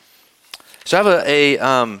So I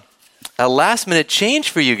have a last-minute change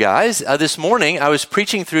for you guys. This morning, I was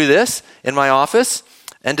preaching through this in my office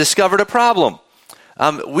and discovered a problem.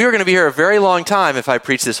 We were going to be here a very long time if I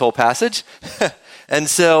preach this whole passage. And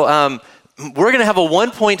so we're going to have a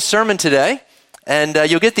one-point sermon today, and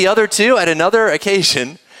you'll get the other two at another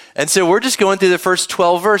occasion. And so we're just going through the first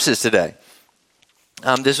 12 verses today.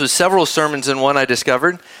 This was several sermons in one I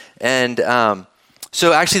discovered. And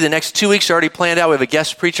so actually the next 2 weeks are already planned out. We have a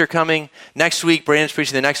guest preacher coming next week. Brandon's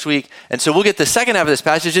preaching the next week. And so we'll get the second half of this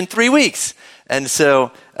passage in 3 weeks. And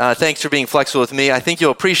so thanks for being flexible with me. I think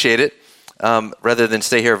you'll appreciate it rather than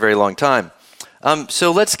stay here a very long time.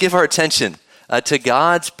 So let's give our attention to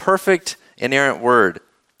God's perfect inerrant word.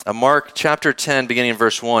 Mark chapter 10, beginning in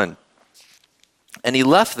verse 1. And he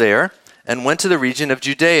left there and went to the region of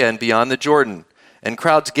Judea and beyond the Jordan. And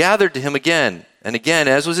crowds gathered to him again. And again,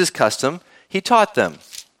 as was his custom, he taught them.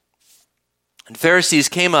 And Pharisees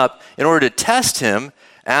came up in order to test him,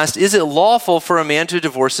 asked, "Is it lawful for a man to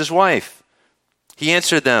divorce his wife?" He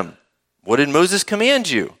answered them, "What did Moses command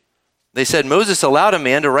you?" They said, "Moses allowed a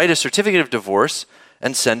man to write a certificate of divorce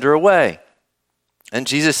and send her away." And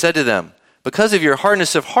Jesus said to them, "Because of your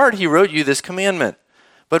hardness of heart, he wrote you this commandment.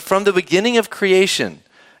 But from the beginning of creation,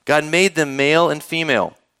 God made them male and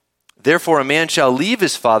female. Therefore, a man shall leave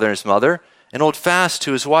his father and his mother and hold fast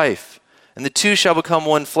to his wife, and the two shall become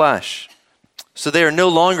one flesh. So they are no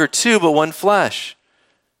longer two, but one flesh.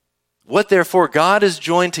 What therefore God has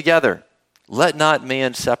joined together, let not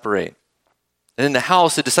man separate." And in the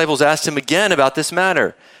house, the disciples asked him again about this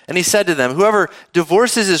matter. And he said to them, "Whoever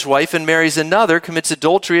divorces his wife and marries another commits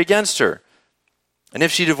adultery against her. And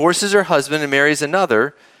if she divorces her husband and marries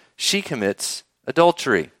another, she commits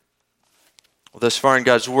adultery." Well, thus far in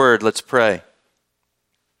God's word, let's pray.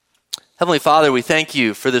 Heavenly Father, we thank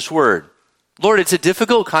you for this word. Lord, it's a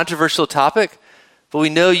difficult, controversial topic, but we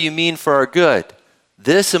know you mean for our good.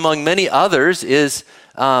 This, among many others, is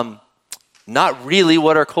not really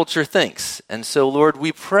what our culture thinks. And so, Lord,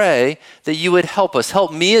 we pray that you would help us.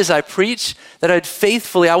 Help me as I preach, that I'd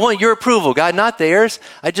faithfully, I want your approval, God, not theirs.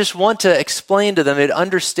 I just want to explain to them, they'd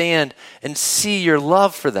understand and see your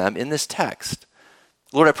love for them in this text.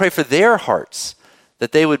 Lord, I pray for their hearts,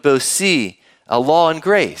 that they would both see a law and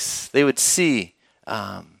grace. They would see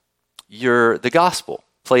the gospel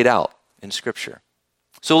played out in Scripture.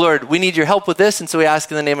 So, Lord, we need your help with this, and so we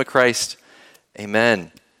ask in the name of Christ,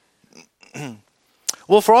 amen.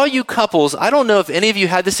 Well, for all you couples, I don't know if any of you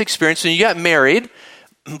had this experience when you got married,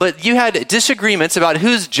 but you had disagreements about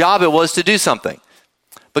whose job it was to do something.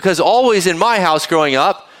 Because always in my house growing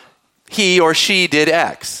up, he or she did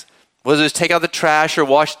X. Whether it was take out the trash or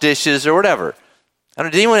wash dishes or whatever. I don't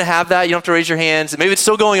know, did anyone have that? You don't have to raise your hands. Maybe it's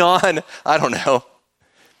still going on. I don't know.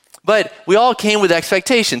 But we all came with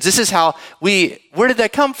expectations. This is how where did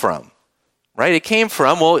that come from? Right? It came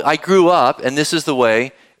from, well, I grew up and this is the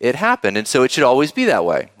way it happened. And so it should always be that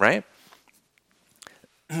way, right?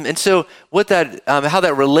 And so how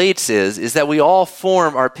that relates is that we all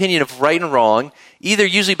form our opinion of right and wrong, either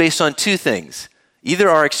usually based on two things, either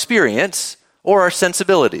our experience or our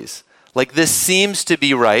sensibilities. Like this seems to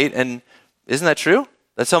be right, and isn't that true?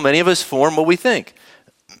 That's how many of us form what we think.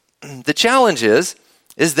 The challenge is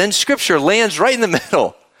then Scripture lands right in the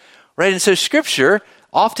middle, right? And so Scripture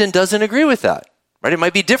often doesn't agree with that, right? It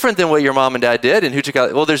might be different than what your mom and dad did, and who took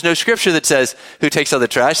out, well, there's no Scripture that says who takes out the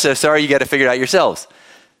trash, so sorry, you got to figure it out yourselves.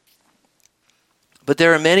 But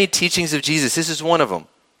there are many teachings of Jesus, this is one of them,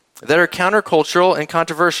 that are countercultural and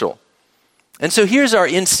controversial. And so here's our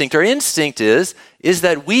instinct. Our instinct is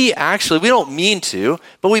that we don't mean to,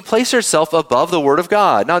 but we place ourselves above the Word of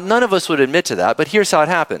God. Now, none of us would admit to that, but here's how it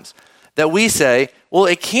happens. That we say, well,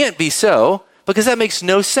 it can't be so, because that makes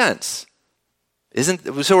no sense.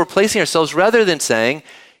 So we're placing ourselves, rather than saying,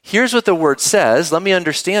 here's what the Word says, let me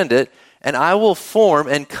understand it, and I will form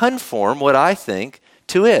and conform what I think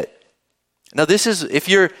to it. Now, this is, if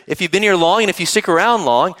you've been here long and if you stick around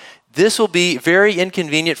long, this will be very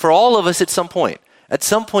inconvenient for all of us at some point. At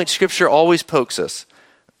some point, Scripture always pokes us.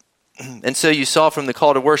 And so you saw from the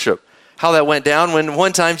call to worship how that went down when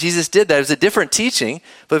one time Jesus did that. It was a different teaching,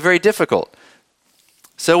 but very difficult.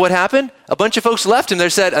 So what happened? A bunch of folks left him. They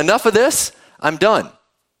said, enough of this, I'm done.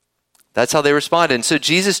 That's how they responded. And so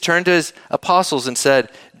Jesus turned to his apostles and said,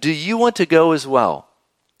 do you want to go as well?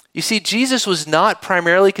 You see, Jesus was not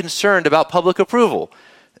primarily concerned about public approval.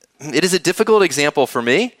 It is a difficult example for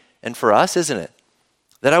me and for us, isn't it?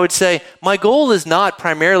 That I would say, my goal is not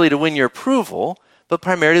primarily to win your approval, but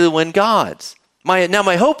primarily to win God's. My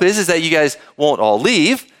hope is that you guys won't all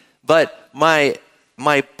leave, but my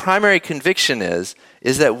primary conviction is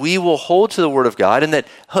that we will hold to the Word of God, and that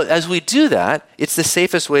as we do that, it's the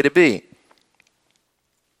safest way to be.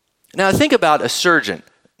 Now think about a surgeon.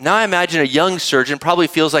 Now I imagine a young surgeon probably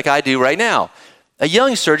feels like I do right now. A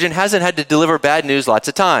young surgeon hasn't had to deliver bad news lots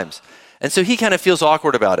of times. And so he kind of feels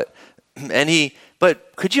awkward about it.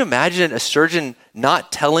 But could you imagine a surgeon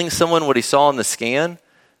not telling someone what he saw on the scan?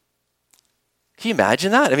 Can you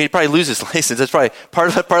imagine that? I mean, he'd probably lose his license. That's probably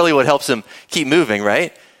partly what helps him keep moving,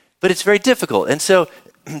 right? But it's very difficult. And so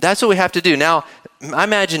that's what we have to do. Now, I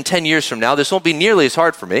imagine 10 years from now, this won't be nearly as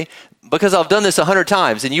hard for me because I've done this 100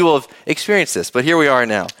 times and you will have experienced this. But here we are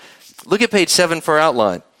now. Look at page 7 for our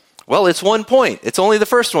outline. Well, it's one point. It's only the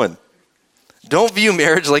first one. Don't view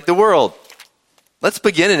marriage like the world. Let's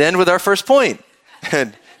begin and end with our first point.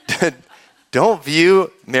 Don't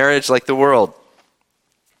view marriage like the world.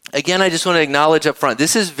 Again, I just want to acknowledge up front,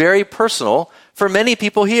 this is very personal for many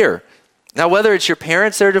people here. Now, whether it's your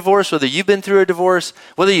parents that are divorced, whether you've been through a divorce,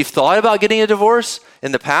 whether you've thought about getting a divorce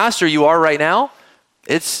in the past or you are right now,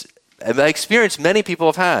 it's an experience many people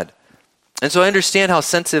have had. And so I understand how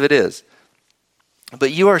sensitive it is.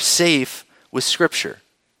 But you are safe with Scripture.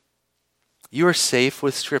 You are safe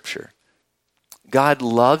with Scripture. God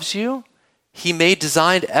loves you. He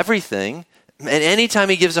designed everything. And anytime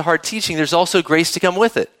he gives a hard teaching, there's also grace to come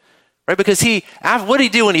with it. Right? Because what did he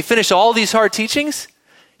do when he finished all these hard teachings?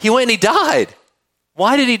 He went and he died.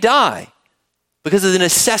 Why did he die? Because of the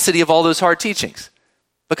necessity of all those hard teachings.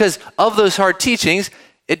 Because of those hard teachings,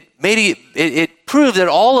 it proved that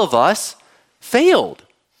all of us failed.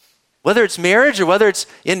 Whether it's marriage or whether it's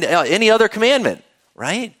in any other commandment,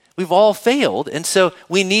 right? We've all failed, and so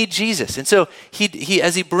we need Jesus. And so he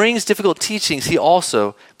as he brings difficult teachings, he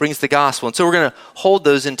also brings the gospel. And so we're going to hold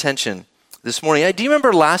those in tension this morning. Do you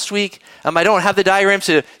remember last week? I don't have the diagram,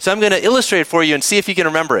 so I'm going to illustrate it for you and see if you can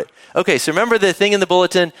remember it. Okay, so remember the thing in the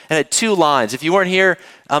bulletin and had 2 lines. If you weren't here,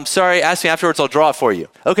 I'm sorry, ask me afterwards, I'll draw it for you.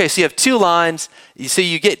 Okay, so you have 2 lines. So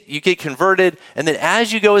you get converted, and then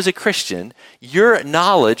as you go as a Christian, your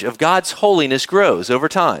knowledge of God's holiness grows over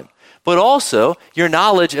time. But also, your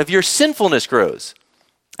knowledge of your sinfulness grows.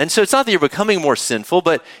 And so it's not that you're becoming more sinful,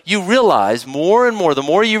 but you realize more and more, the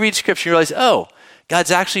more you read Scripture, you realize, oh, God's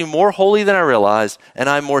actually more holy than I realized, and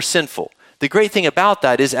I'm more sinful. The great thing about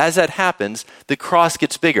that is, as that happens, the cross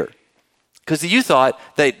gets bigger. Because you thought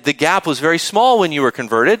that the gap was very small when you were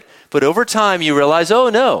converted, but over time you realize, oh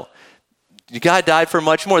no, God died for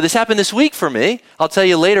much more. This happened this week for me. I'll tell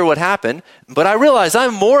you later what happened. But I realized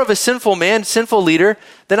I'm more of a sinful man, sinful leader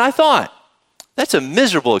than I thought. That's a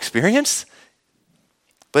miserable experience,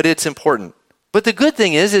 but it's important. But the good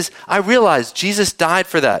thing is I realized Jesus died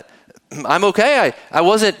for that. I'm okay. I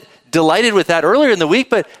wasn't delighted with that earlier in the week,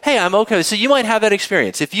 but hey, I'm okay. So you might have that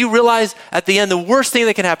experience. If you realize at the end, the worst thing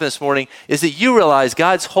that can happen this morning is that you realize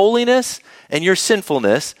God's holiness and your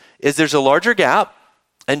sinfulness is there's a larger gap,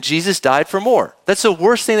 and Jesus died for more. That's the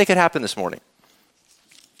worst thing that could happen this morning.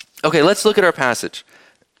 Okay, let's look at our passage.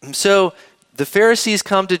 So the Pharisees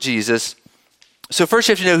come to Jesus. So first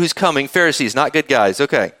you have to know who's coming. Pharisees, not good guys.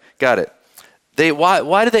 Okay, got it.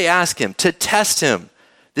 Why do they ask him? To test him.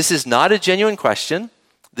 This is not a genuine question.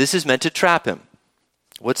 This is meant to trap him.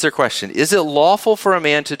 What's their question? Is it lawful for a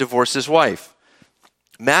man to divorce his wife?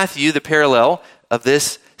 Matthew, the parallel of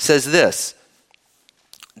this, says this.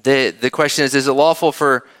 The question is it lawful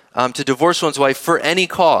for to divorce one's wife for any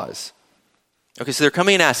cause? Okay, so they're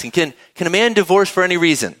coming and asking, can a man divorce for any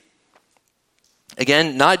reason?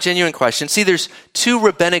 Again, not genuine question. See, there's 2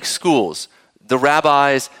 rabbinic schools. The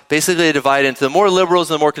rabbis, basically they divide into the more liberals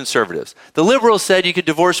and the more conservatives. The liberals said you could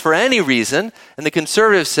divorce for any reason, and the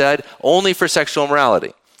conservatives said only for sexual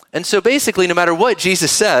immorality. And so basically, no matter what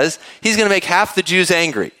Jesus says, he's going to make half the Jews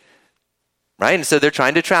angry, right? And so they're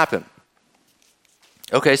trying to trap him.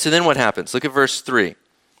 Okay, so then what happens? Look at verse 3.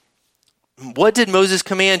 What did Moses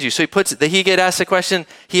command you? So he get asked a question,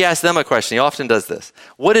 he asked them a question. He often does this.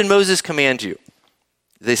 What did Moses command you?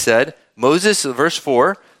 They said, Moses, verse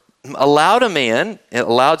 4, allowed a man is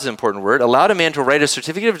an important word, allowed a man to write a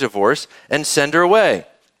certificate of divorce and send her away.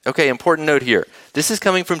 Okay, important note here. This is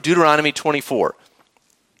coming from Deuteronomy 24.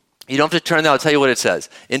 You don't have to turn there, I'll tell you what it says.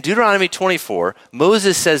 In Deuteronomy 24,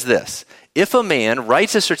 Moses says this: if a man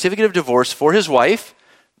writes a certificate of divorce for his wife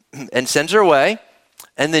and sends her away,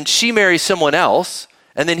 and then she marries someone else,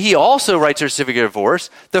 and then he also writes her certificate of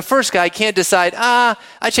divorce, the first guy can't decide,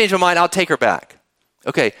 I changed my mind, I'll take her back.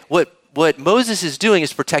 Okay, what Moses is doing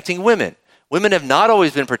is protecting women. Women have not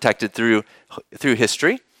always been protected through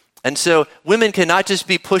history. And so women cannot just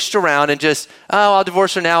be pushed around and just, I'll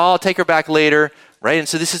divorce her now, I'll take her back later, right? And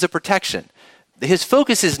so this is a protection. His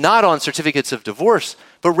focus is not on certificates of divorce,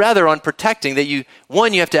 but rather on protecting that you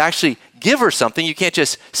have to actually give her something. You can't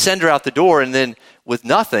just send her out the door and then with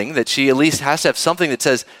nothing, that she at least has to have something that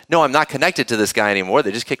says, no, I'm not connected to this guy anymore.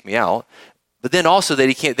 They just kicked me out. But then also that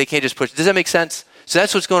they can't just push. Does that make sense? So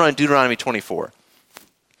that's what's going on in Deuteronomy 24.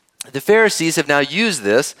 The Pharisees have now used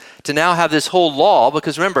this to now have this whole law,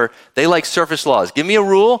 because remember, they like surface laws. Give me a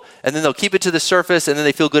rule, and then they'll keep it to the surface, and then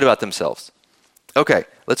they feel good about themselves. Okay,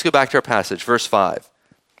 let's go back to our passage, verse 5.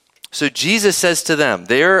 So Jesus says to them,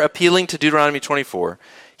 they're appealing to Deuteronomy 24.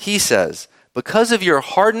 He says, because of your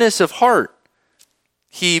hardness of heart,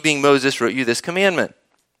 he, being Moses, wrote you this commandment.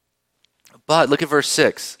 But look at verse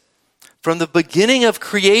 6. From the beginning of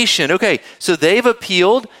creation. Okay, so they've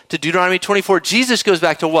appealed to Deuteronomy 24. Jesus goes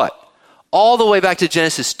back to what? All the way back to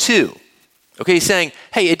Genesis 2. Okay, he's saying,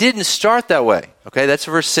 hey, it didn't start that way. Okay, that's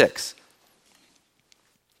verse 6.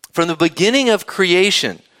 From the beginning of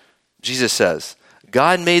creation, Jesus says,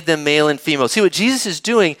 God made them male and female. See, what Jesus is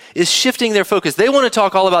doing is shifting their focus. They want to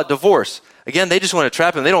talk all about divorce. Again, they just want to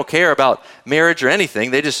trap him. They don't care about marriage or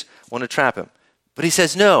anything. They just want to trap him. But he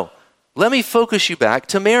says, no, let me focus you back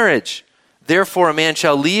to marriage. Therefore, a man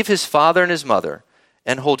shall leave his father and his mother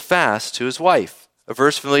and hold fast to his wife. A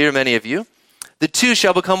verse familiar to many of you. The two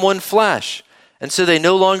shall become one flesh. And so they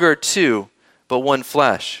no longer are two, but one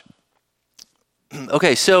flesh.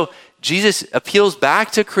 Okay, so Jesus appeals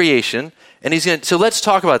back to creation, and so let's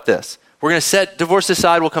talk about this. We're going to set divorce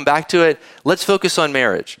aside. We'll come back to it. Let's focus on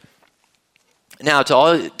marriage. Now,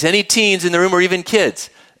 to any teens in the room or even kids,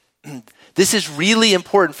 this is really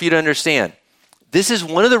important for you to understand. This is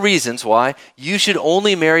one of the reasons why you should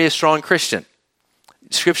only marry a strong Christian.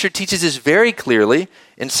 Scripture teaches this very clearly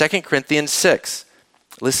in 2 Corinthians 6.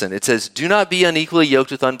 Listen, it says, do not be unequally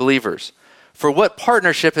yoked with unbelievers. For what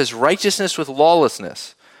partnership has righteousness with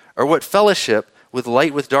lawlessness? Or what fellowship with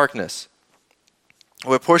light with darkness?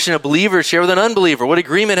 What portion of believers share with an unbeliever? What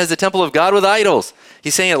agreement has the temple of God with idols?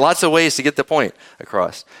 He's saying it lots of ways to get the point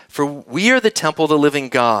across. For we are the temple of the living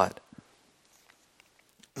God.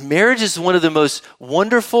 Marriage is one of the most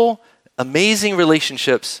wonderful, amazing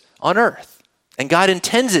relationships on earth. And God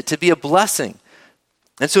intends it to be a blessing.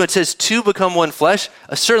 And so it says two become one flesh.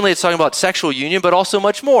 Certainly it's talking about sexual union, but also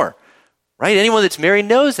much more. Right? Anyone that's married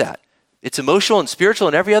knows that. It's emotional and spiritual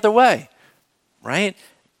in every other way. Right?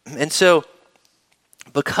 And so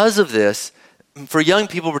because of this, for young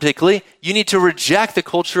people particularly, you need to reject the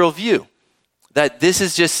cultural view that this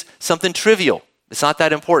is just something trivial. It's not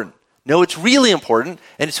that important. No, it's really important,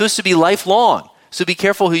 and it's supposed to be lifelong. So be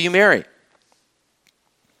careful who you marry.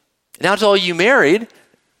 Now to all you married,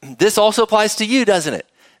 this also applies to you, doesn't it?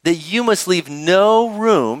 That you must leave no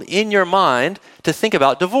room in your mind to think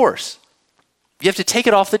about divorce. You have to take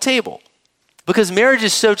it off the table. Because marriage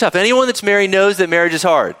is so tough. Anyone that's married knows that marriage is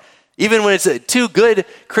hard. Even when it's two good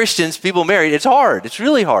Christians, people married, it's hard. It's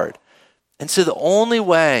really hard. And so the only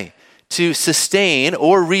way to sustain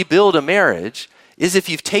or rebuild a marriage is if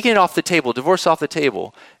you've taken it off the table, divorce off the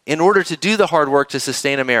table, in order to do the hard work to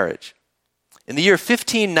sustain a marriage. In the year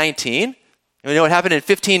 1519, you know what happened in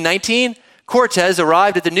 1519? Cortez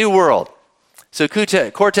arrived at the New World. So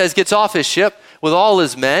Cortez gets off his ship with all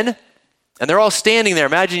his men, and they're all standing there.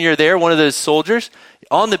 Imagine you're there, one of those soldiers,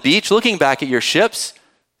 on the beach looking back at your ships.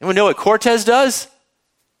 Anyone know what Cortez does?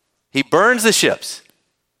 He burns the ships.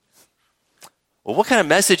 Well, what kind of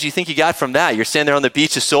message do you think you got from that? You're standing there on the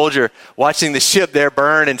beach, a soldier, watching the ship there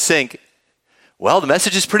burn and sink. Well, the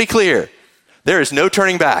message is pretty clear. There is no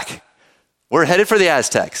turning back. We're headed for the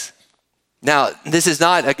Aztecs. Now, this is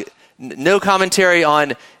no commentary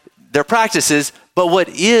on their practices, but what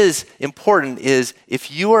is important is if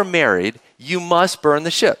you are married, you must burn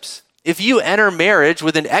the ships. If you enter marriage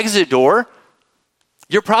with an exit door,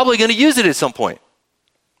 you're probably going to use it at some point.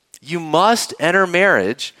 You must enter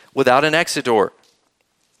marriage without an exit door.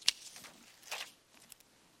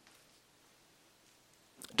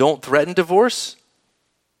 Don't threaten divorce.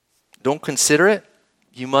 Don't consider it.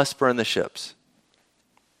 You must burn the ships.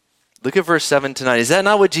 Look at verse 7 to 9. Is that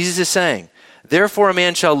not what Jesus is saying? Therefore a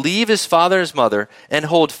man shall leave his father and his mother and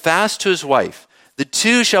hold fast to his wife. The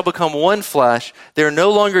two shall become one flesh. They are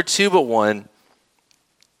no longer two but one.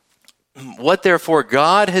 What therefore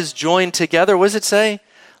God has joined together, what does it say?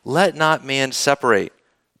 Let not man separate.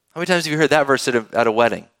 How many times have you heard that verse at a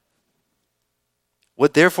wedding?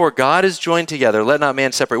 What therefore God has joined together, let not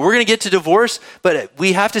man separate. We're going to get to divorce, but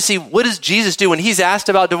we have to see, what does Jesus do when he's asked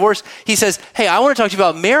about divorce? He says, hey, I want to talk to you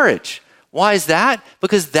about marriage. Why is that?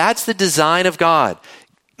 Because that's the design of God.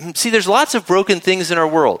 See, there's lots of broken things in our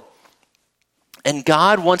world. And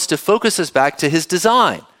God wants to focus us back to his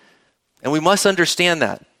design. And we must understand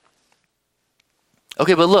that.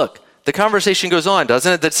 Okay, but look, the conversation goes on,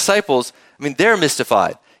 doesn't it? The disciples, they're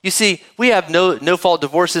mystified. You see, we have no-fault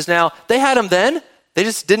divorces now. They had them then. They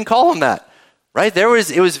just didn't call them that. right?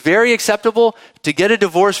 It was very acceptable to get a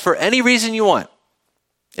divorce for any reason you want.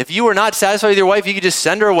 If you were not satisfied with your wife, you could just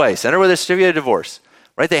send her away, send her with a certificate of divorce,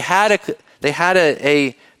 right? They had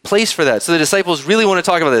a place for that. So the disciples really want to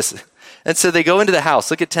talk about this. And so they go into the house.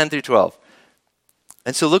 Look at 10 through 12.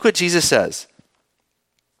 And so look what Jesus says.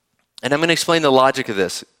 And I'm going to explain the logic of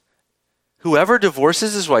this. Whoever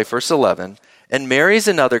divorces his wife, verse 11, and marries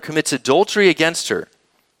another commits adultery against her.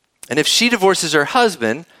 And if she divorces her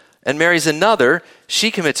husband and marries another, she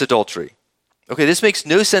commits adultery. Okay, this makes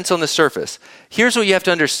no sense on the surface. Here's what you have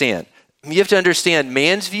to understand. You have to understand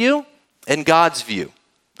man's view and God's view.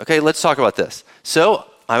 Okay, let's talk about this. So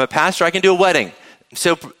I'm a pastor. I can do a wedding.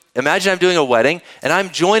 So imagine I'm doing a wedding, and I'm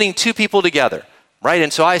joining two people together, right?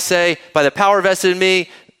 And so I say, by the power vested in me,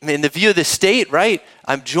 in the view of the state, right?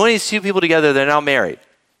 I'm joining these two people together. They're now married.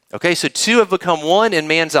 Okay, so two have become one in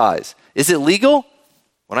man's eyes. Is it legal?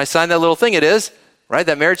 When I sign that little thing, it is, right?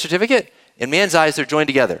 That marriage certificate. In man's eyes, they're joined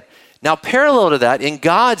together. Now, parallel to that, in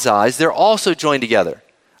God's eyes, they're also joined together.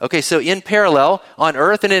 Okay, so in parallel, on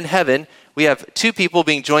earth and in heaven, we have two people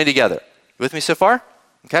being joined together. You with me so far?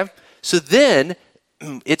 Okay. So then,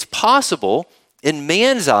 it's possible in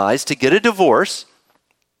man's eyes to get a divorce,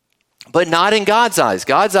 but not in God's eyes.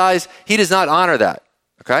 God's eyes, he does not honor that.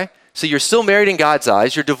 Okay? So you're still married in God's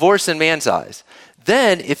eyes. You're divorced in man's eyes.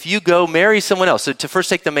 Then, if you go marry someone else, so to first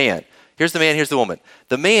take the man. Here's the man, here's the woman.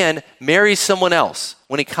 The man marries someone else.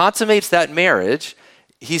 When he consummates that marriage,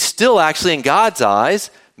 he's still actually in God's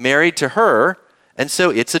eyes married to her, and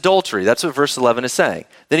so it's adultery. That's what verse 11 is saying.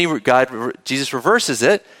 Then Jesus reverses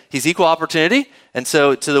it. He's equal opportunity, and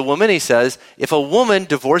so to the woman he says, if a woman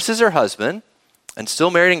divorces her husband and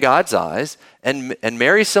still married in God's eyes and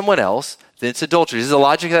marries someone else, then it's adultery. Does the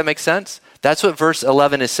logic of that make sense? That's what verse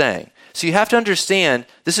 11 is saying. So you have to understand,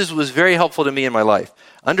 was very helpful to me in my life,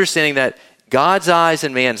 understanding that God's eyes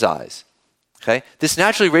and man's eyes. Okay? This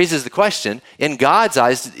naturally raises the question, in God's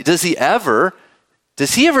eyes, does he ever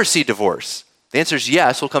see divorce? The answer is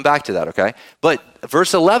yes. We'll come back to that, okay? But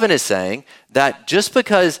verse 11 is saying that just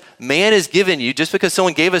because man is given you, just because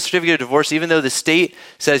someone gave a certificate of divorce, even though the state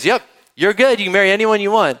says, yep, you're good, you can marry anyone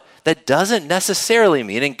you want, that doesn't necessarily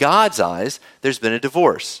mean in God's eyes there's been a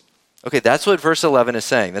divorce. Okay, that's what verse 11 is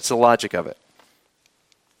saying. That's the logic of it.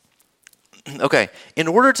 Okay, in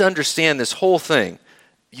order to understand this whole thing,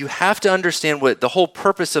 you have to understand what the whole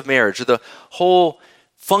purpose of marriage, or the whole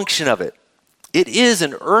function of it. It is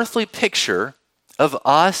an earthly picture of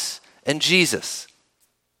us and Jesus.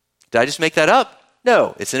 Did I just make that up?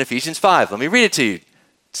 No, it's in Ephesians 5. Let me read it to you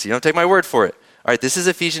so you don't take my word for it. All right, this is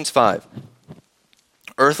Ephesians 5.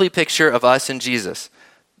 Earthly picture of us and Jesus.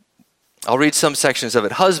 I'll read some sections of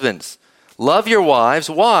it. Husbands, love your wives.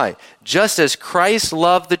 Why? Just as Christ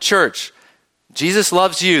loved the church. Jesus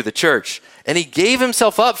loves you, the church, and he gave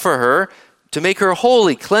himself up for her to make her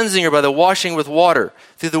holy, cleansing her by the washing with water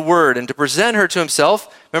through the word, and to present her to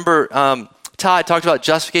himself. Remember, Todd talked about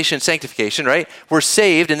justification and sanctification, right? We're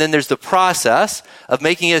saved, and then there's the process of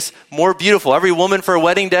making us more beautiful. Every woman for a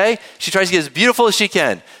wedding day, she tries to get as beautiful as she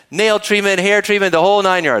can. Nail treatment, hair treatment, the whole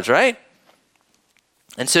 9 yards, right?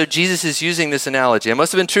 And so Jesus is using this analogy. It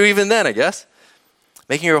must have been true even then, I guess.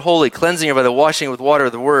 Making her holy, cleansing her by the washing with water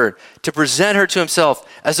of the word, to present her to himself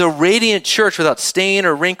as a radiant church without stain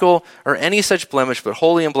or wrinkle or any such blemish, but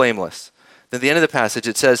holy and blameless. Then at the end of the passage,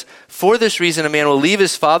 it says, for this reason, a man will leave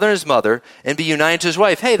his father and his mother and be united to his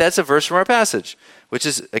wife. Hey, that's a verse from our passage, which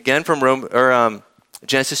is, again, from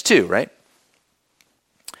Genesis 2, right?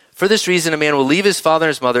 For this reason, a man will leave his father and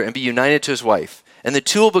his mother and be united to his wife, and the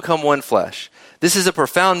two will become one flesh. This is a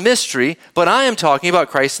profound mystery, but I am talking about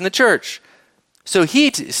Christ and the church. So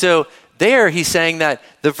there he's saying that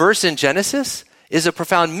the verse in Genesis is a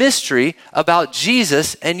profound mystery about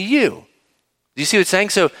Jesus and you. Do you see what it's saying?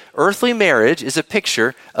 So earthly marriage is a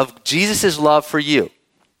picture of Jesus' love for you.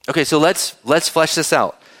 Okay, so let's flesh this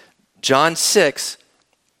out. John 6.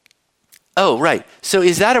 Oh, right. So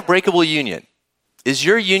is that a breakable union? Is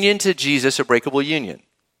your union to Jesus a breakable union?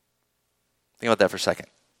 Think about that for a second.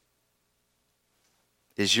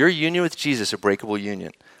 Is your union with Jesus a breakable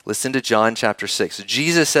union? Listen to John chapter 6.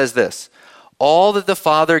 Jesus says this, all that the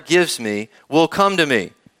Father gives me will come to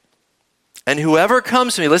me. And whoever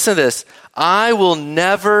comes to me, listen to this, I will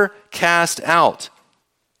never cast out.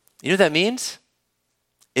 You know what that means?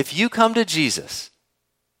 If you come to Jesus,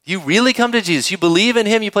 you really come to Jesus, you believe in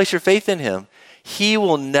him, you place your faith in him, he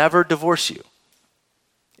will never divorce you.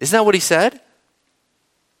 Isn't that what he said?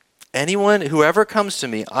 Whoever comes to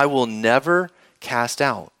me, I will never cast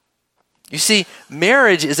out. You see,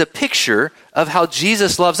 marriage is a picture of how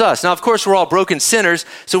Jesus loves us. Now, of course, we're all broken sinners,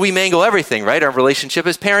 so we mangle everything, right? Our relationship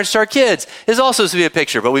as parents to our kids is also supposed to be a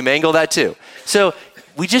picture, but we mangle that too. So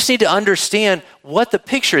we just need to understand what the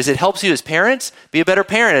picture is. It helps you as parents be a better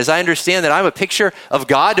parent. As I understand that I'm a picture of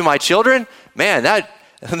God to my children, man, that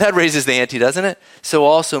raises the ante, doesn't it? So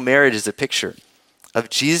also marriage is a picture of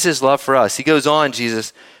Jesus' love for us. He goes on,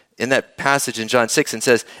 Jesus, in that passage in John 6 and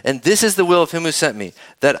says, "And this is the will of him who sent me,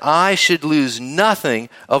 that I should lose nothing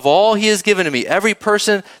of all he has given to me." Every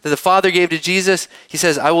person that the Father gave to Jesus, he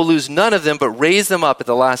says, "I will lose none of them, but raise them up at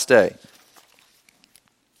the last day."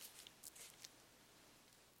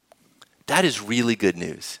 That is really good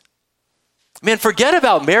news. Man, forget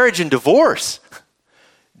about marriage and divorce.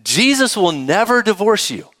 Jesus will never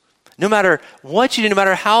divorce you. No matter what you do, no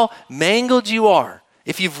matter how mangled you are,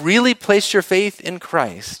 if you've really placed your faith in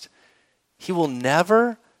Christ, he will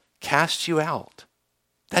never cast you out.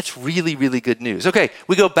 That's really, really good news. Okay,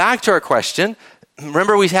 we go back to our question.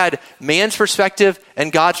 Remember, we had man's perspective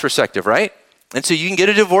and God's perspective, right? And so you can get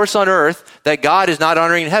a divorce on earth that God is not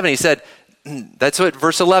honoring in heaven. He said, that's what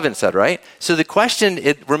verse 11 said, right? So the question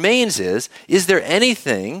it remains is there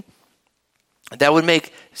anything that would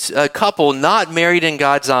make a couple not married in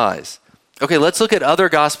God's eyes? Okay, let's look at other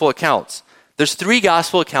gospel accounts. There's 3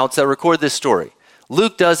 gospel accounts that record this story.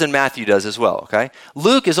 Luke does and Matthew does as well, okay?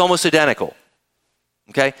 Luke is almost identical,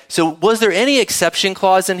 okay? So was there any exception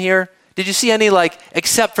clause in here? Did you see any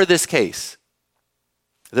except for this case?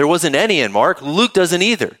 There wasn't any in Mark. Luke doesn't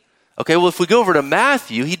either. Okay, well, if we go over to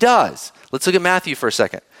Matthew, he does. Let's look at Matthew for a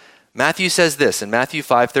second. Matthew says this in Matthew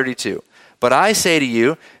 5:32. "But I say to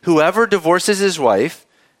you, whoever divorces his wife,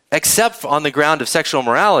 except on the ground of sexual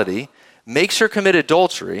immorality, makes her commit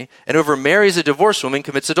adultery, and whoever marries a divorced woman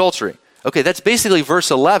commits adultery." Okay, that's basically verse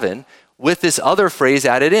 11 with this other phrase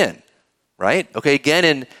added in, right? Okay, again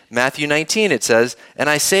in Matthew 19 it says, "And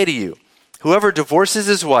I say to you, whoever divorces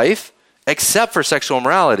his wife, except for sexual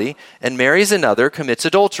immorality, and marries another commits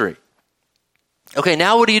adultery." Okay,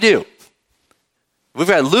 now what do? We've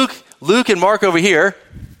got Luke and Mark over here,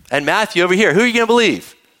 and Matthew over here. Who are you going to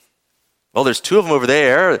believe? Well, there's 2 of them over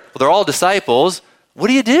there. Well, they're all disciples. What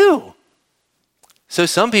do? So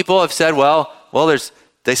some people have said, well,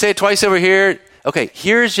 they say it twice over here. Okay,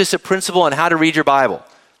 here's just a principle on how to read your Bible.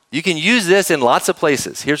 You can use this in lots of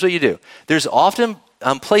places. Here's what you do. There's often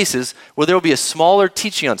places where there will be a smaller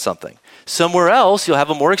teaching on something. Somewhere else, you'll have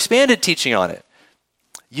a more expanded teaching on it.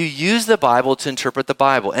 You use the Bible to interpret the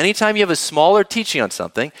Bible. Anytime you have a smaller teaching on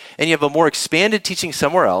something and you have a more expanded teaching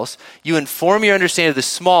somewhere else, you inform your understanding of the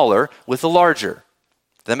smaller with the larger.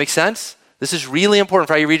 Does that make sense? This is really important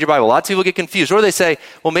for how you read your Bible. Lots of people get confused. Or they say,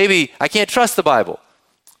 well, maybe I can't trust the Bible.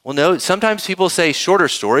 Well, no, sometimes people say shorter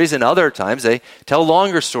stories, and other times they tell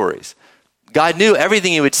longer stories. God knew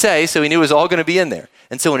everything he would say, so he knew it was all going to be in there.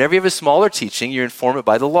 And so whenever you have a smaller teaching, you inform it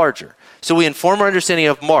by the larger. So we inform our understanding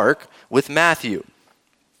of Mark with Matthew.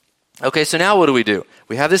 Okay, so now what do?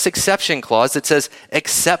 We have this exception clause that says,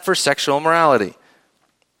 except for sexual immorality.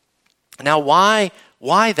 Now, why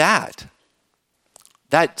that?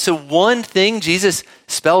 So one thing Jesus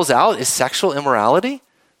spells out is sexual immorality?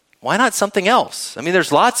 Why not something else? I mean,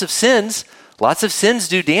 there's lots of sins. Lots of sins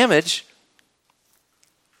do damage.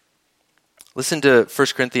 Listen to 1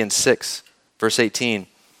 Corinthians 6, verse 18.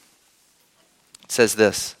 It says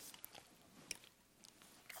this.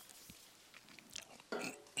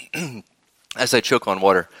 As I choke on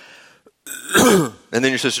water. And then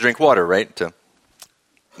you're supposed to drink water, right?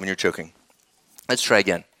 When you're choking. Let's try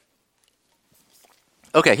again.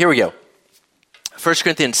 Okay, here we go. 1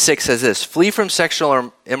 Corinthians 6 says this, flee from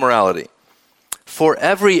sexual immorality. For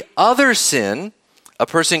every other sin, a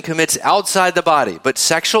person commits outside the body, but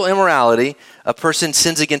sexual immorality, a person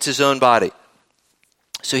sins against his own body.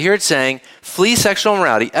 So here it's saying, flee sexual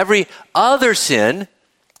immorality. Every other sin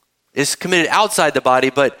is committed outside the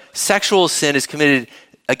body, but sexual sin is committed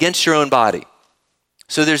against your own body.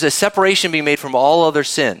 So there's a separation being made from all other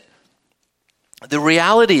sin. The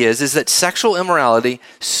reality is that sexual immorality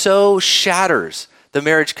so shatters the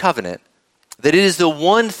marriage covenant that it is the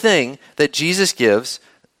one thing that Jesus gives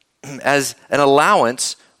as an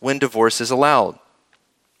allowance when divorce is allowed.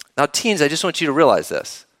 Now, teens, I just want you to realize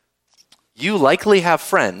this. You likely have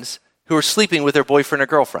friends who are sleeping with their boyfriend or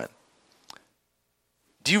girlfriend.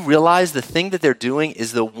 Do you realize the thing that they're doing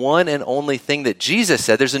is the one and only thing that Jesus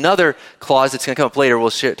said? There's another clause that's going to come up later.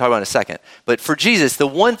 We'll talk about in a second. But for Jesus, the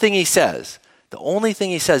one thing he says, the only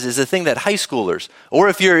thing he says is the thing that high schoolers, or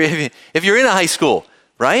if you're in a high school,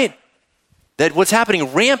 right? That what's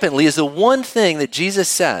happening rampantly is the one thing that Jesus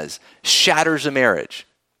says shatters a marriage.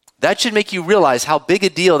 That should make you realize how big a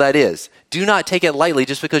deal that is. do not take it lightly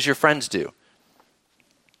just because your friends do.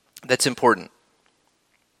 That's important.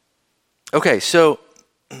 Okay, so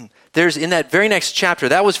there's in that very next chapter,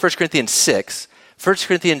 that was 1 Corinthians 6. 1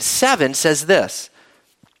 Corinthians 7 says this.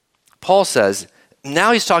 Paul says,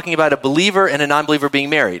 now he's talking about a believer and a non-believer being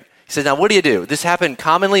married. He says, now what do? This happened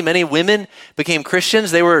commonly. Many women became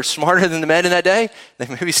Christians. They were smarter than the men in that day. They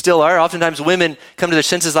maybe still are. Oftentimes women come to their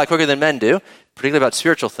senses a lot quicker than men do, particularly about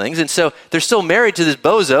spiritual things. And so they're still married to this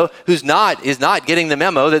bozo who's is not getting the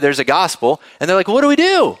memo that there's a gospel. And they're like, what do we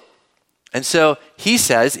do? And so he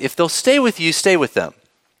says, if they'll stay with you, stay with them.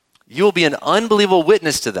 You will be an unbelievable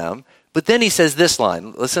witness to them. But then he says this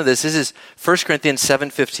line. Listen to this. This is 1 Corinthians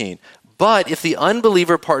 7:15. But if the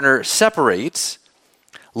unbeliever partner separates,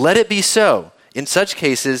 let it be so. In such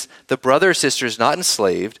cases, the brother or sister is not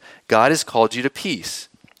enslaved. God has called you to peace.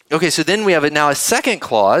 Okay, so then we have now a second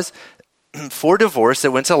clause for divorce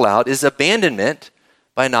that, when it's allowed, is abandonment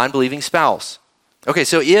by a non-believing spouse. Okay,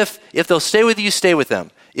 so if they'll stay with you, stay with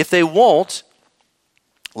them. If they won't,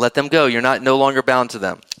 let them go. You're no longer bound to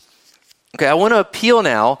them. Okay, I want to appeal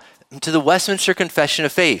now to the Westminster Confession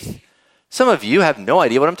of Faith. Some of you have no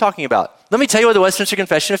idea what I'm talking about. Let me tell you what the Westminster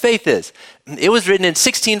Confession of Faith is. It was written in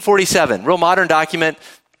 1647, real modern document,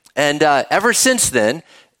 and ever since then,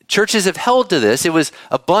 churches have held to this. It was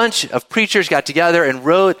a bunch of preachers got together and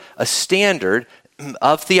wrote a standard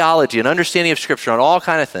of theology, an understanding of Scripture on all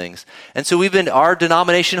kind of things. And so our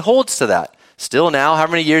denomination holds to that. Still now, how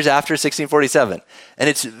many years after 1647? And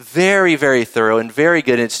it's very, very thorough and very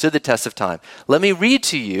good, and it stood the test of time. Let me read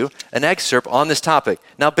to you an excerpt on this topic.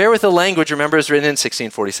 Now, bear with the language. Remember, it's written in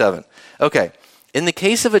 1647. Okay. In the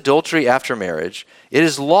case of adultery after marriage, it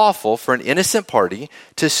is lawful for an innocent party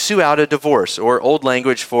to sue out a divorce, or old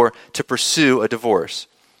language for to pursue a divorce.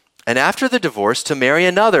 And after the divorce, to marry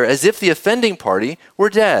another, as if the offending party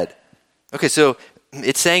were dead. Okay, so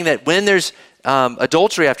it's saying that when there's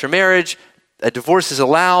adultery after marriage, a divorce is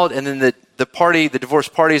allowed, and then the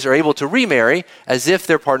divorced parties are able to remarry as if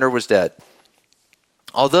their partner was dead.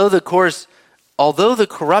 Although the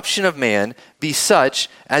corruption of man be such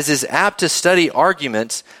as is apt to study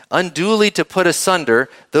arguments unduly to put asunder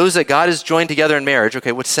those that God has joined together in marriage.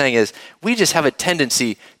 Okay, what's saying is we just have a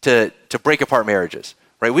tendency to break apart marriages,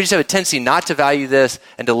 right? We just have a tendency not to value this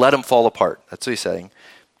and to let them fall apart. That's what he's saying.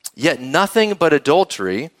 Yet nothing but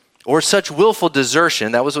adultery or such willful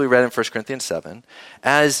desertion, that was what we read in 1 Corinthians 7,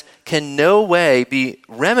 as can no way be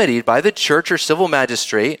remedied by the church or civil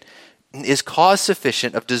magistrate, is cause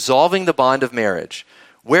sufficient of dissolving the bond of marriage,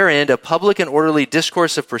 wherein a public and orderly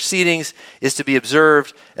discourse of proceedings is to be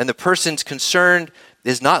observed, and the persons concerned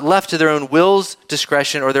is not left to their own will's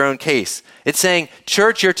discretion or their own case. It's saying,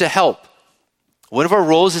 church, you're to help. One of our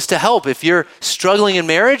roles is to help. If you're struggling in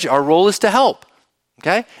marriage, our role is to help.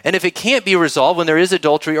 Okay? And if it can't be resolved when there is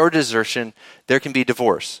adultery or desertion, there can be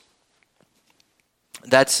divorce.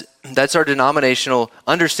 That's our denominational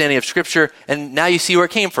understanding of Scripture, and now you see where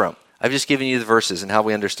it came from. I've just given you the verses and how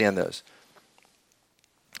we understand those.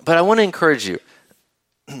 But I want to encourage you.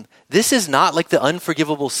 This is not like the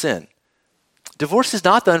unforgivable sin. Divorce is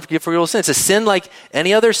not the unforgivable sin. It's a sin like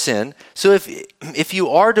any other sin. So if you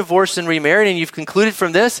are divorced and remarried and you've concluded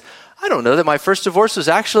from this, I don't know that my first divorce was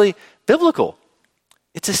actually biblical.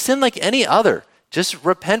 It's a sin like any other. Just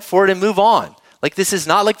repent for it and move on. Like, this is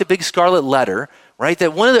not like the big scarlet letter, right?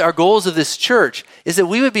 That one of our goals of this church is that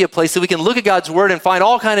we would be a place that we can look at God's word and find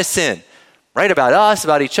all kind of sin, right? About us,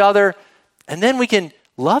 about each other, and then we can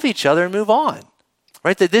love each other and move on,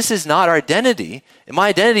 right? That this is not our identity. And my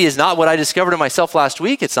identity is not what I discovered in myself last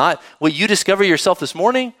week. It's not what you discovered yourself this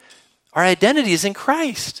morning. Our identity is in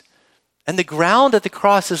Christ. And the ground at the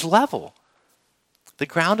cross is level. The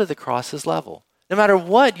ground at the cross is level. No matter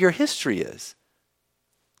what your history is,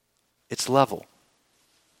 it's level.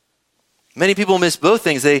 Many people miss both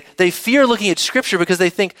things. They fear looking at Scripture because they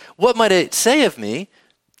think, what might it say of me?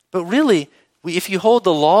 But really, if you hold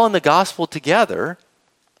the law and the gospel together,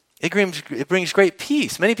 it brings great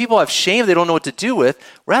peace. Many people have shame they don't know what to do with.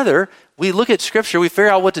 Rather, we look at Scripture, we figure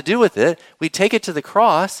out what to do with it, we take it to the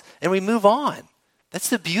cross, and we move on. That's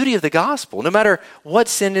the beauty of the gospel, no matter what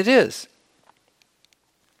sin it is.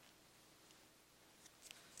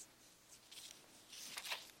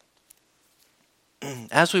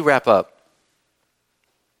 As we wrap up,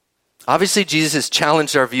 obviously Jesus has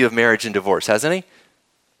challenged our view of marriage and divorce, hasn't he?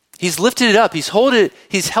 He's lifted it up. He's held it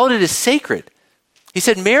as sacred. He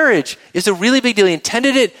said marriage is a really big deal. He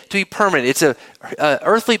intended it to be permanent. It's an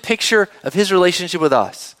earthly picture of his relationship with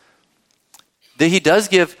us. That he does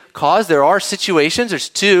give cause. There are situations, there's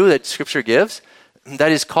two that Scripture gives,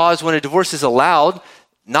 that is cause when a divorce is allowed,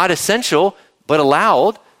 not essential, but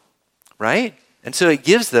allowed, right? And so it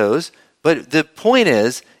gives those. But the point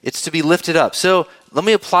is, it's to be lifted up. So let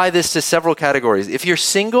me apply this to several categories. If you're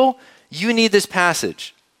single, you need this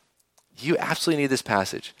passage. You absolutely need this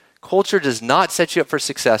passage. Culture does not set you up for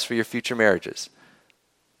success for your future marriages.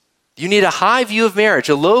 You need a high view of marriage.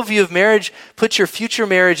 A low view of marriage puts your future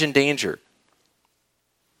marriage in danger.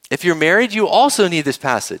 If you're married, you also need this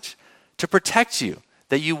passage to protect you,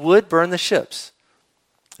 that you would burn the ships,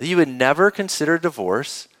 that you would never consider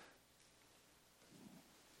divorce,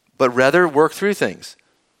 but rather work through things.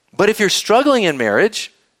 But if you're struggling in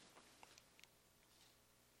marriage,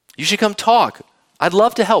 you should come talk. I'd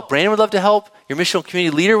love to help. Brandon would love to help. Your missional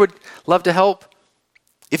community leader would love to help.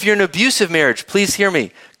 If you're in an abusive marriage, please hear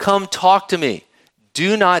me. Come talk to me.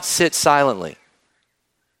 Do not sit silently.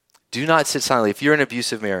 Do not sit silently if you're in an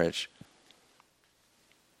abusive marriage.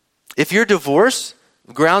 If you're divorced,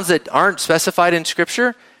 grounds that aren't specified in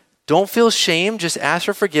Scripture, don't feel shame. Just ask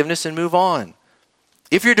for forgiveness and move on.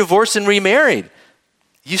 If you're divorced and remarried,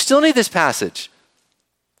 you still need this passage.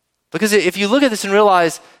 Because if you look at this and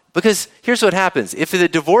realize, because here's what happens. If the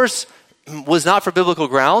divorce was not for biblical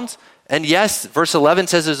grounds, and yes, verse 11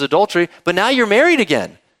 says there's adultery, but now you're married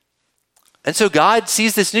again. And so God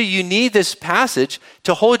sees this new, you need this passage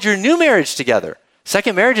to hold your new marriage together.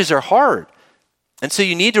 Second marriages are hard. And so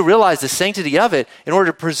you need to realize the sanctity of it in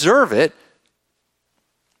order to preserve it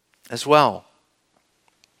as well.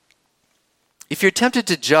 If you're tempted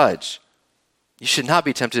to judge, you should not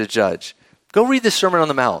be tempted to judge. Go read the Sermon on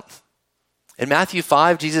the Mount. In Matthew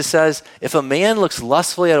 5, Jesus says, if a man looks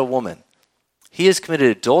lustfully at a woman, he has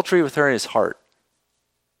committed adultery with her in his heart.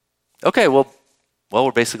 Okay, well,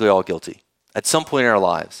 we're basically all guilty at some point in our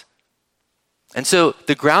lives. And so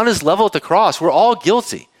the ground is level at the cross. We're all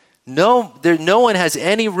guilty. No one has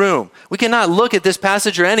any room. We cannot look at this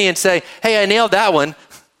passage or any and say, hey, I nailed that one.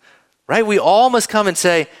 Right? We all must come and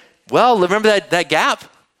say, well, remember that gap?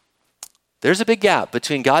 There's a big gap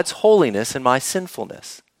between God's holiness and my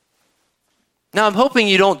sinfulness. Now, I'm hoping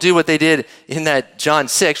you don't do what they did in that John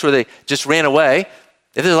 6 where they just ran away.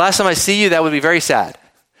 If it's the last time I see you, that would be very sad.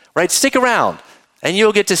 Right? Stick around, and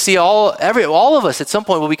you'll get to see all of us at some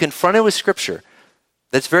point will be confronted with Scripture.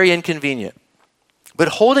 That's very inconvenient. But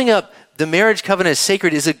holding up the marriage covenant as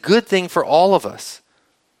sacred is a good thing for all of us,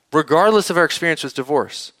 regardless of our experience with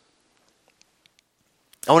divorce.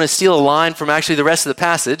 I want to steal a line from actually the rest of the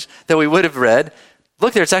passage that we would have read.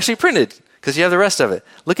 Look there, it's actually printed because you have the rest of it.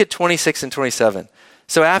 Look at 26 and 27.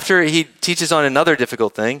 So after he teaches on another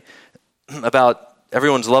difficult thing about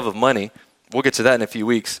everyone's love of money, we'll get to that in a few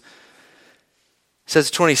weeks. It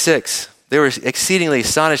says 26, they were exceedingly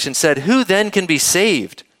astonished and said, who then can be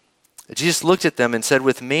saved? Jesus looked at them and said,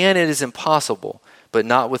 with man it is impossible, but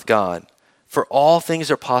not with God. For all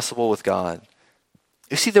things are possible with God.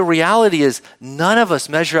 You see, the reality is none of us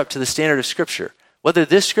measure up to the standard of Scripture, whether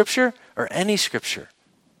this Scripture or any Scripture.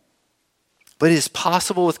 But it is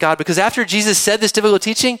possible with God because after Jesus said this difficult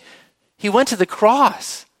teaching, he went to the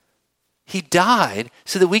cross. He died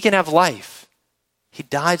so that we can have life. He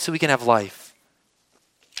died so we can have life.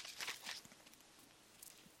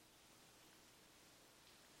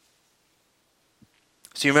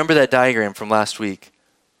 So you remember that diagram from last week?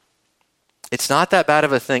 It's not that bad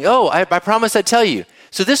of a thing. Oh, I promised I'd tell you.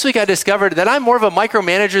 So this week I discovered that I'm more of a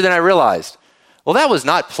micromanager than I realized. Well, that was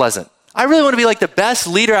not pleasant. I really want to be like the best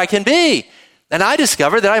leader I can be. And I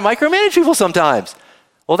discovered that I micromanage people sometimes.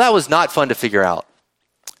 Well, that was not fun to figure out.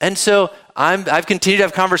 And so I've continued to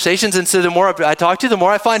have conversations. And so the more I talk to you, the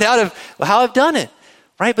more I find out of how I've done it.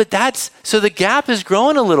 Right? But so the gap is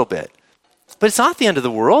growing a little bit. But it's not the end of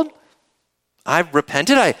the world. I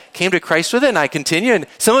repented. I came to Christ with it, and I continue. And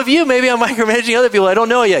some of you, maybe I'm micromanaging other people. I don't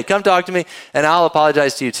know yet. Come talk to me, and I'll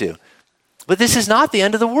apologize to you too. But this is not the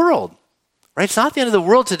end of the world, right? It's not the end of the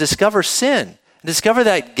world to discover sin and discover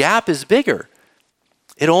that gap is bigger.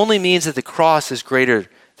 It only means that the cross is greater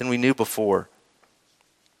than we knew before.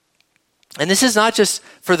 And this is not just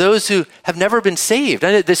for those who have never been saved.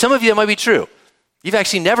 Some of you, that might be true. You've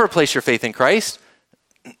actually never placed your faith in Christ.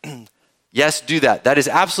 Yes, do that. That is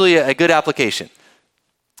absolutely a good application.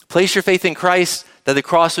 Place your faith in Christ, that the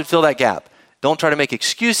cross would fill that gap. Don't try to make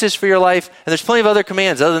excuses for your life. And there's plenty of other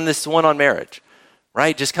commands other than this one on marriage,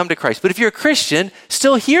 right? Just come to Christ. But if you're a Christian,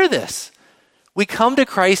 still hear this. We come to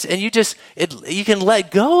Christ and you can let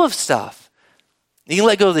go of stuff. You can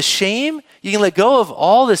let go of the shame. You can let go of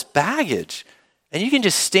all this baggage. And you can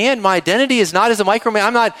just stand. My identity is not as a microman.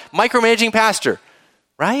 I'm not micromanaging pastor,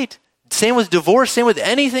 right? Same with divorce, same with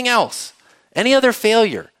anything else. Any other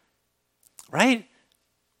failure, right?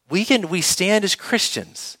 We stand as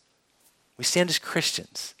Christians. We stand as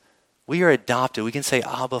Christians. We are adopted. We can say,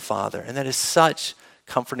 Abba, Father. And that is such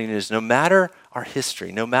comforting news, no matter our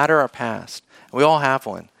history, no matter our past. We all have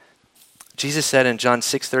one. Jesus said in John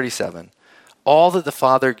 6:37, all that the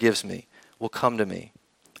Father gives me will come to me,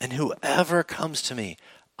 and whoever comes to me,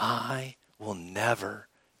 I will never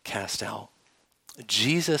cast out.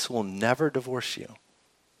 Jesus will never divorce you.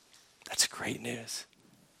 That's great news.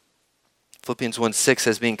 Philippians 1:6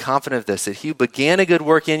 says, being confident of this, that he who began a good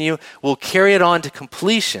work in you will carry it on to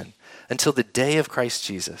completion until the day of Christ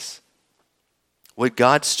Jesus. What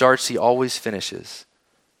God starts, he always finishes.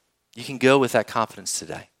 You can go with that confidence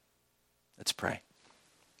today. Let's pray.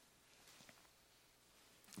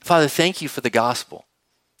 Father, thank you for the gospel.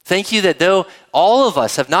 Thank you that though all of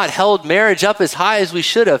us have not held marriage up as high as we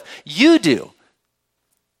should have, you do.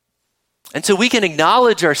 And so we can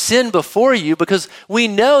acknowledge our sin before you because we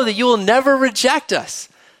know that you will never reject us.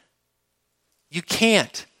 You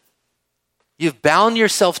can't. You've bound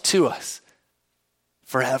yourself to us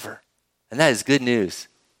forever. And that is good news.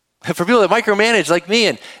 For people that micromanage like me,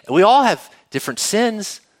 and we all have different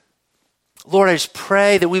sins. Lord, I just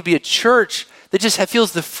pray that we be a church that just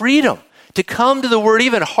feels the freedom to come to the word,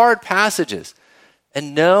 even hard passages,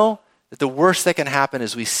 and know that the worst that can happen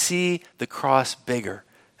is we see the cross bigger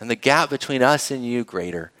and the gap between us and you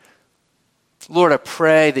greater. Lord, I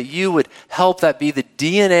pray that you would help that be the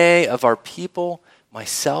DNA of our people,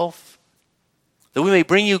 myself, that we may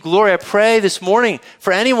bring you glory. I pray this morning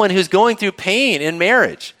for anyone who's going through pain in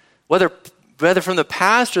marriage, whether from the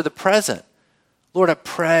past or the present. Lord, I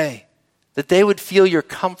pray that they would feel your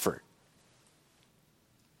comfort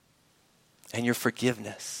and your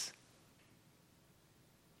forgiveness.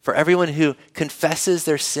 For everyone who confesses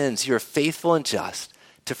their sins, you are faithful and just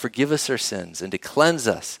to forgive us our sins and to cleanse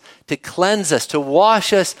us, to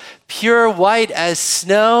wash us pure white as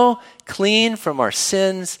snow, clean from our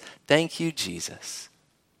sins. Thank you, Jesus.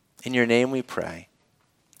 In your name we pray.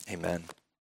 Amen.